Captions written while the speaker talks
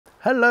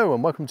Hello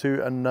and welcome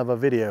to another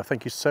video.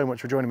 Thank you so much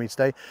for joining me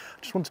today.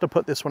 I just wanted to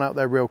put this one out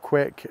there real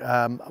quick.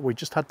 We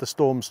just had the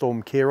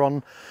Storm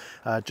Cairon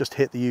just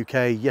hit the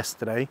UK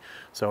yesterday,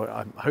 so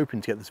I'm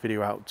hoping to get this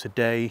video out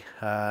today,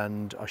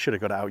 and I should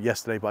have got it out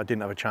yesterday, but I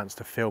didn't have a chance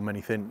to film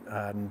anything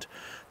and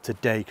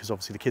today because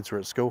obviously the kids were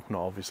at school.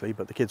 Not obviously,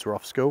 but the kids were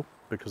off school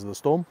because of the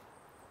storm.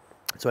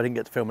 So I didn't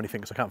get to film anything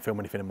because I can't film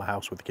anything in my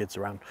house with the kids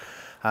around.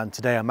 And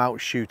today I'm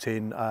out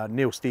shooting.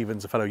 Neil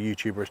Stevens, a fellow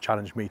YouTuber, has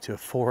challenged me to a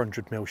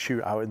 400mm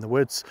shoot out in the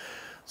woods.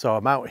 So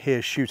I'm out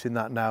here shooting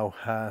that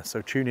now.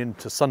 So tune in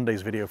to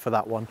Sunday's video for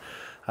that one.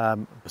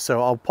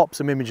 So I'll pop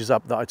some images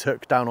up that I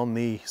took down on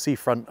the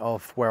seafront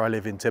of where I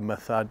live in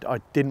Teignmouth. I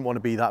didn't want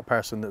to be that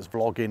person that's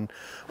vlogging,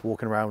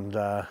 walking around,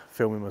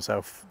 filming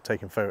myself,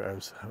 taking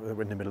photos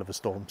in the middle of a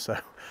storm. So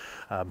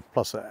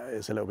plus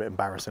it's a little bit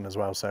embarrassing as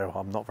well. So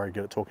I'm not very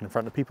good at talking in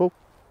front of people.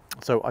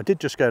 So I did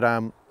just go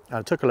down and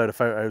I took a load of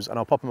photos, and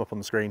I'll pop them up on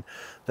the screen.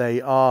 They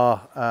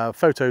are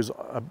photos,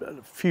 a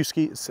few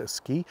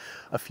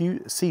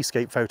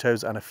seascape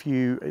photos, and a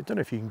few, I don't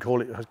know if you can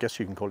call it, I guess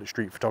you can call it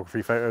street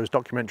photography photos,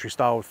 documentary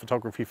style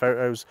photography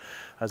photos.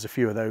 There's a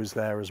few of those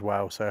there as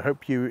well. So I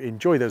hope you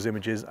enjoy those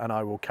images, and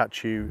I will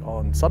catch you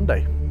on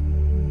Sunday.